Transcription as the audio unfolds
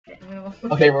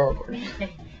Okay, we're recording.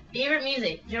 Favorite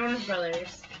music: Jonas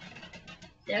Brothers,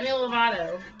 Demi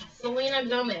Lovato, Selena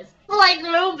Gomez, like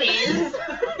Lopez,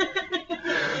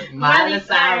 Miley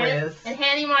Cyrus, and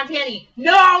Hannah Montana.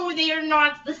 No, they are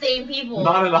not the same people.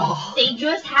 Not at all. They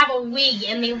just have a wig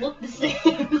and they look the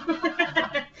same.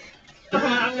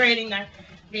 I'm rating that.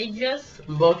 They just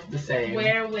look the same.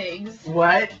 Wear wigs.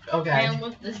 What? Okay. And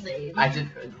look the same. I did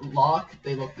lock.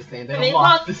 They look the same. They don't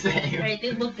look the same. Right,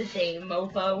 they look the same.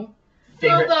 Mofo.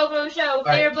 Favorite Mofo show.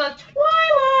 Right. Favorite book.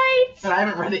 Twilight. But I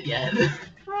haven't read it yet.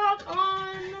 Rock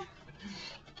on.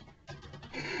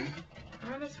 I'm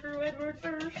gonna screw Edward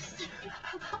first.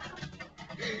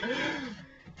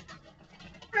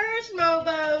 First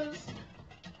Mofos.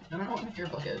 I don't know what my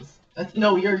favorite book is.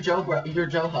 No, you're You're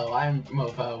Joho. I'm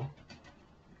Mofo.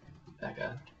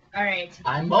 Becca. Alright.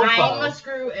 I'm Mofo. I'm gonna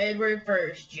screw Edward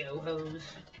first, Johos.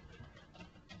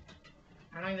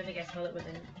 I don't even think I spelled it with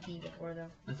a D before, though.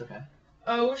 That's okay.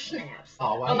 Oh, snaps.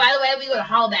 Oh, wow. Oh, by the way, we go to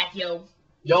Hollaback, yo.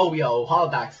 Yo,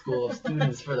 Hollaback School of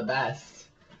Students for the best.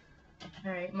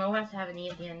 Alright, Mo has to have an E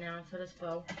at the end now, so does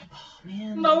Fo. Oh,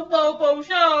 man. Mofo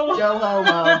show! Joho,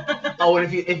 Mo. Oh,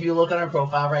 and if you look on our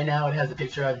profile right now, it has a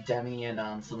picture of Demi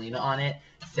and Selena on it.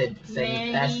 Saying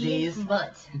besties.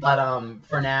 But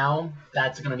for now,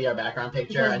 that's gonna be our background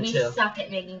picture because until we suck at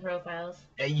making profiles.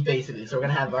 basically. So we're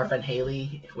gonna have our friend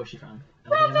Haley. Where's she from?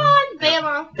 Rock on,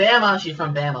 Bama. Bama. She's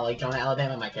from Bama, like Jonah,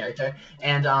 Alabama, my character.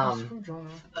 And Screw Jonah.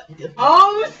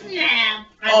 Oh snap!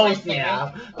 Oh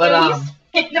snap! But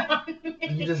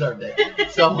you deserved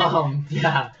it. So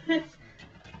yeah.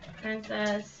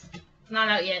 Princess. It's not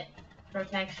out yet.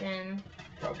 Protection.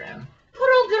 Program.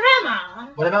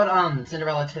 Programa. What about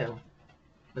Cinderella 2?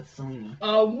 With Selena.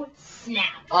 Oh snap!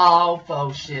 Oh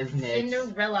faux shiznix.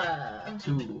 Cinderella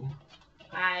 2.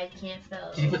 I can't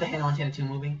spell. Did you put the Hannah Montana 2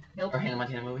 movie? Nope. Or Hannah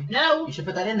Montana movie? No. You should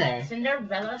put that in there.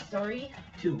 Cinderella story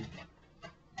 2.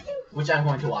 Which I'm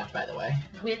going to watch, by the way.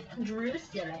 with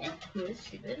Drusilla, who is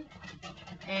stupid,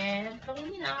 and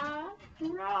Paulina,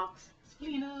 who rocks.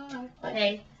 Selena.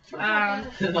 Okay.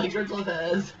 Like George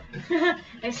Lopez.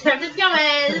 Except it's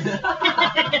Gomez.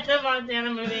 The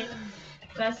Montana movie.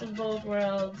 Best of both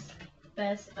worlds.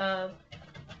 Best of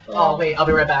both Oh wait, I'll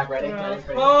be right back. Ready? worlds.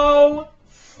 Ready? Oh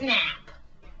snap!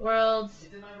 Worlds.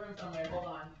 It's in my room somewhere. Hold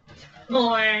on.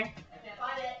 4. I can't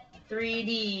find it.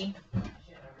 3D.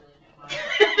 Shit, I really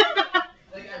can't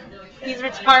find it. He's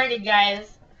retarded,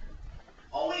 guys.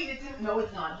 Oh wait, it's in. No,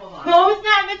 it's not. Hold on. Oh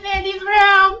snap! It's Andy's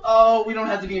room. Oh, we don't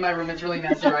have to be in my room. It's really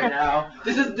messy right now.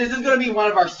 This is gonna be one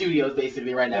of our studios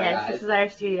basically right now, Yes, guys. this is our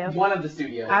studio. One of the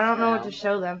studios. I don't know now. what to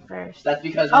show them first. That's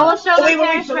because. Oh, we'll show them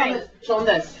wait, first, show them right. this. Show them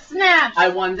this. Snaps. I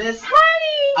won this.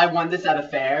 Honey. I won this at a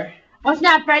fair. Oh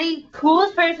snap! Freddie,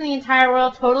 coolest person in the entire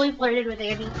world. Totally flirted with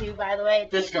Andy too, by the way.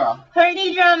 This girl.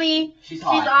 Courtney Drummy. She's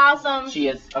hot. She's awesome. She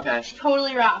is. Okay. She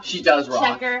totally rocks. She does rock.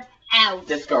 Check her out.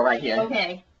 This girl right here.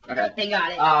 Okay. Okay. They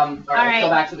got it. All right, Alright. let's go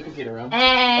back to the computer room.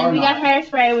 And Or we got not.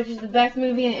 Hairspray, which is the best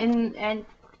movie and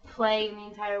play in the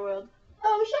entire world.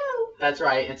 Oh, show. That's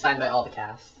right. It's signed by all the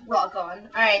cast. Rock on.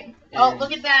 Alright. Oh, And-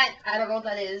 look at that. I don't know what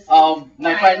that is. My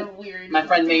Kinda friend, weird. my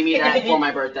friend made me that for my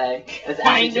birthday. It's added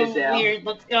Kind to of sale. weird.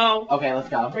 Let's go. Okay, let's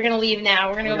go. We're gonna leave now.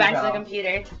 We're gonna go We're back gonna to the go.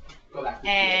 computer. Go back. To the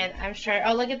And computer. I'm sure.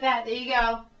 Oh, look at that. There you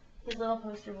go. His little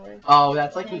poster board. Oh,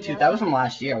 that's like There you from go. That was from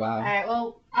last year. Wow. Alright,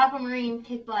 well, Aquamarine,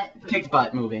 Kick Butt. Kick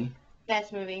butt movie.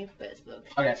 Best movie, best book.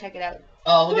 Okay. Check it out.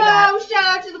 Oh, look at that. Whoa,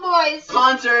 shout out to the boys.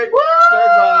 Concert. Woo! Third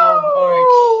row.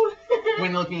 Orange.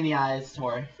 When you look me in the eyes,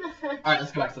 tour. Alright,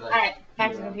 let's go back to the. Alright,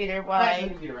 back to the computer while Back to the I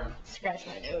computer room. scratch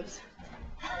my nose.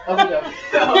 Okie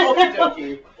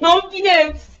dokie. Honky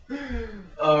notes. Alright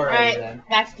Alright, then.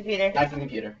 back to the computer. Back to the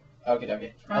computer. Okie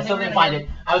dokie. I Okay, still we're didn't gonna find it.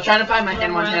 I was trying to find my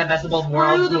Hannah Montana Best of Both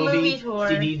Worlds the movie movie tour.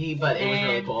 DVD, but it was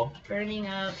really And cool. Burning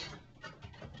up.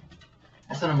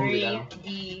 That's not a movie though.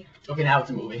 3D. Okay, now it's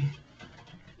a movie.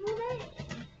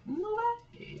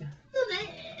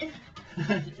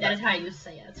 That is how you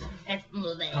say it. It's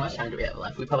movie. How much time do we have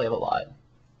left? We probably have a lot.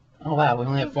 Oh wow, we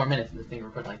only have 4 minutes and this thing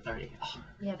recorded like 30. Oh.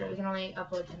 Yeah, but we can only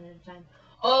upload 10 at a time.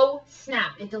 Oh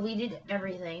snap! It deleted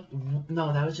everything.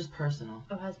 No, that was just personal.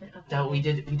 Oh, has been uploaded. That we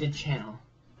did channel.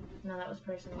 No, that was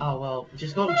personal. Oh well,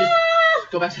 just go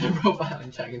back to the profile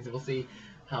and check and we'll see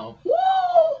how. Woo!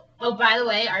 Oh, by the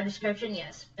way, our description,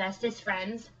 yes. Bestest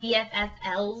friends,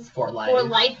 BFFLs, For life. for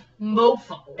life,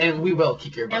 mofo. And we will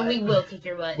kick your butt. And we will kick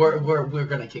your butt. We're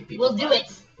gonna kick people. We'll do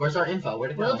it. Where's our info?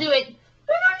 Where'd it go? We'll do it. We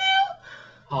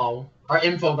don't Oh, our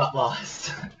info got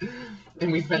lost.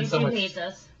 And we know. spent so YouTube much hates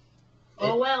us.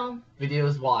 Oh well.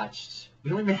 videos watched.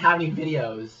 We don't even have any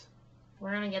videos.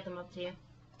 We're gonna get them up to you.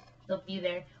 They'll be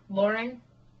there. Lauren,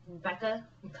 Becca,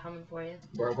 I'm coming for you.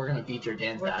 We're gonna feature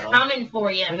dance We're battle. coming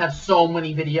for you. We have so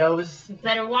many videos. You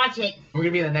better watch it. We're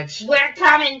gonna be in the next We're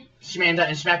coming. Shmanda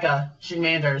and Shmekka.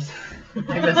 Shmanders. I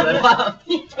messed that up.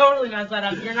 You totally messed that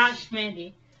up. You're not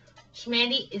Shmandy.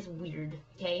 Shmandy is weird,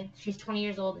 okay? She's 20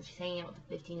 years old and she's hanging out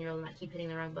with a 15-year-old and I keep hitting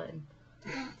the wrong button.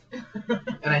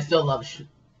 And I still love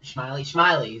Smiley.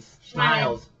 Smileys.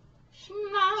 Smiles.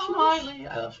 Smiley.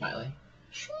 I love Smiley.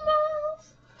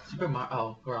 Smiles. Super Mario.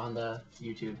 Oh, we're on the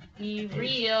YouTube. Be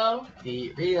real.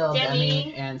 Be real,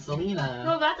 Demi and Selena.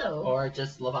 Lovato. Or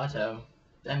just Lovato.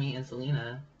 Demi and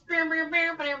Selena. Look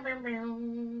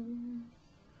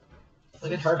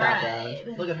at her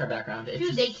background. Look at her background. It's Dude,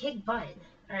 just... they kick butt.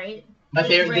 Alright? My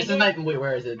favorite. This is my. Wait,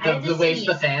 where is it? The Waves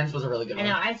to the Fans was a really good one. I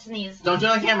know, I sneezed. Don't do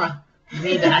it on camera. You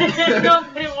need that. No,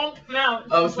 but it won't come out.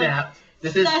 Oh, snap.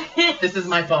 This is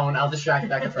my phone. I'll distract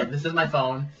back and forth. This is my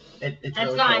phone. It's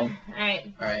really gone. cool.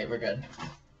 Alright. Alright, we're good.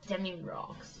 Demi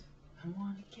rocks. I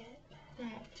want to get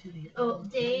Back to the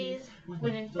old days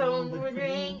when the phone would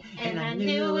ring and I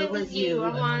knew it was you. I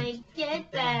want to get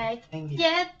back.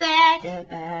 Get back. Get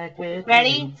back with Ready?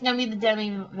 you. It's going to be the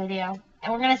Demi video.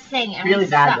 And we're going to sing. And Really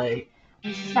badly.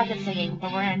 We suck at singing,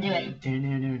 but we're going to do it.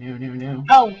 No.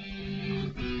 Oh.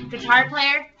 Guitar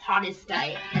player, hottest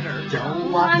guy ever.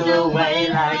 Don't walk away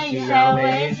like you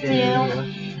always do.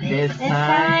 This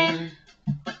time.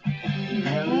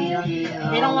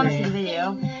 They don't want to see the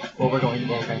video. Well, we're going to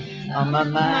go, okay. On my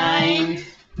mind.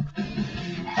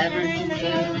 Ever since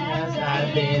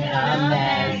I've been a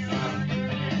mess.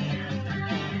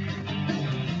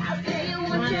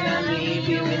 When I leave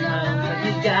you alone,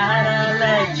 you gotta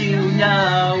let you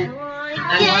know. I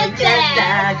want to get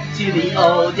back to the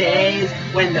old days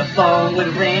when the phone would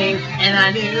ring and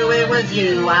I knew it was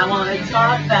you. I want to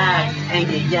talk back and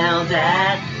get yelled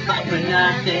at for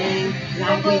nothing.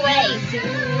 Walk away.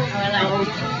 Or like,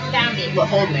 found it. Well,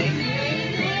 hold me.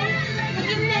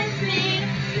 You miss me. I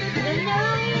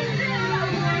know you do. I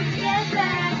want to get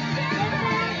back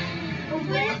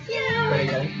with you. Very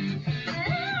good.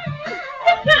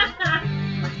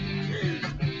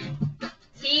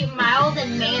 See, Miles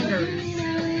and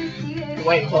Manders.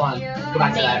 Wait, hold on. Go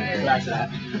back to that. Go back to that.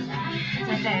 It's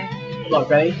right there. Look,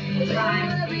 ready?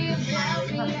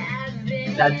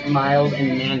 That's Miles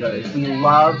and Manders. We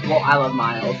love, well, I love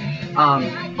Miles.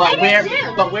 But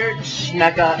we're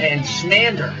Shmekka and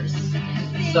Shmanders.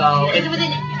 So It's with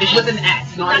an S. it's with an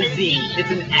S, not a Z. It's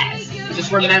an S.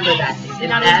 Just remember that. It's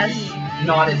an S,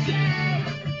 not a Z.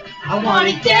 I want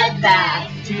to get back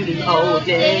to the old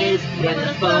days when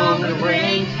the phone would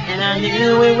ring and I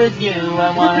knew it was you.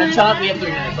 I want to talk. We have 3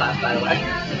 minutes left, by the way. I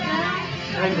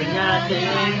for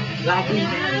nothing like we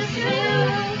used to.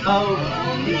 Oh,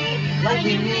 me, like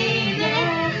you need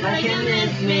it, like you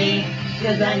miss me.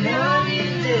 Cause I know you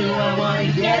do. I want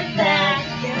to get back.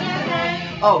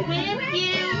 Oh. With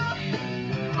you.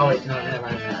 Oh wait, no, never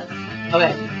mind.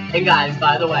 Okay, and guys,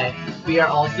 by the way, we are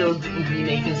also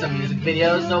remaking some music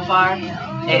videos so far.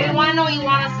 And we want to know what you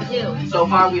want us to do. so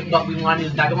far, what we want to do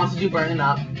is Becca wants to do Burning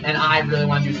Up, and I really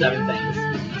want to do 7 Things.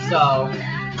 So,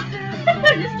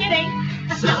 Just kidding.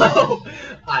 so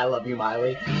I love you,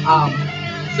 Miley.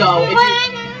 So if you,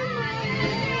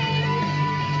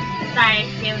 Sorry,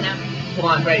 give them. come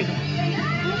on, break.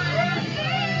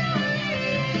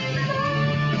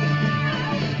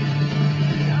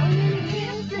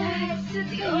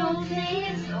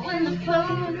 When the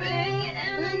phone rang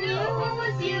and I knew it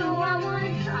was you, I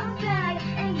wanna talk back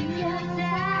and get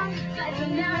back like we're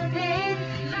nothing,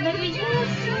 like we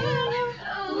used to.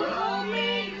 Oh, hold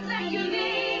me like you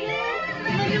need it,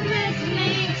 like you miss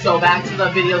me. So back to the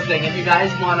videos thing. If you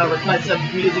guys want to request a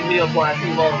music video for us, we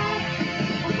will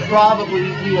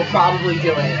probably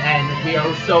do it, and we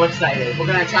are so excited. We're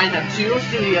gonna try and have 2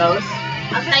 studios.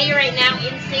 I'll tell you right now,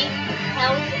 NSYNC,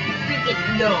 hell, freaking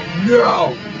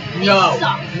No, They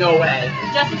suck. no way.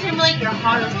 Justin Timberlake, you're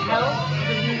hot as hell.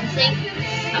 NSYNC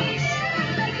sucks.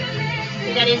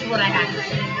 That is what I have to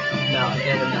say. No,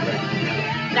 they would never.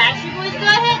 Backstreet Boys, go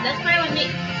ahead. That's fine with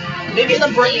me. Maybe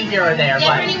some Britney here or there,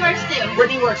 Yeah, but Britney works too.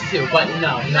 Britney works too, but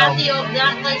no. Not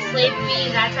like Slave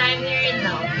Me that time period.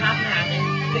 No, not gonna happen.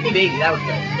 Maybe Baby, that was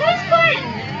good. That was fun.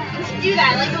 We should do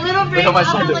that. Like a little break. how much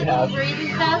I'll time do we like have? little breaks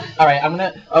and stuff.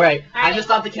 Alright, I just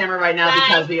stopped the camera right now Bye.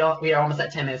 because we are almost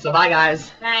at 10 minutes. So bye, guys.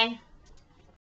 Bye.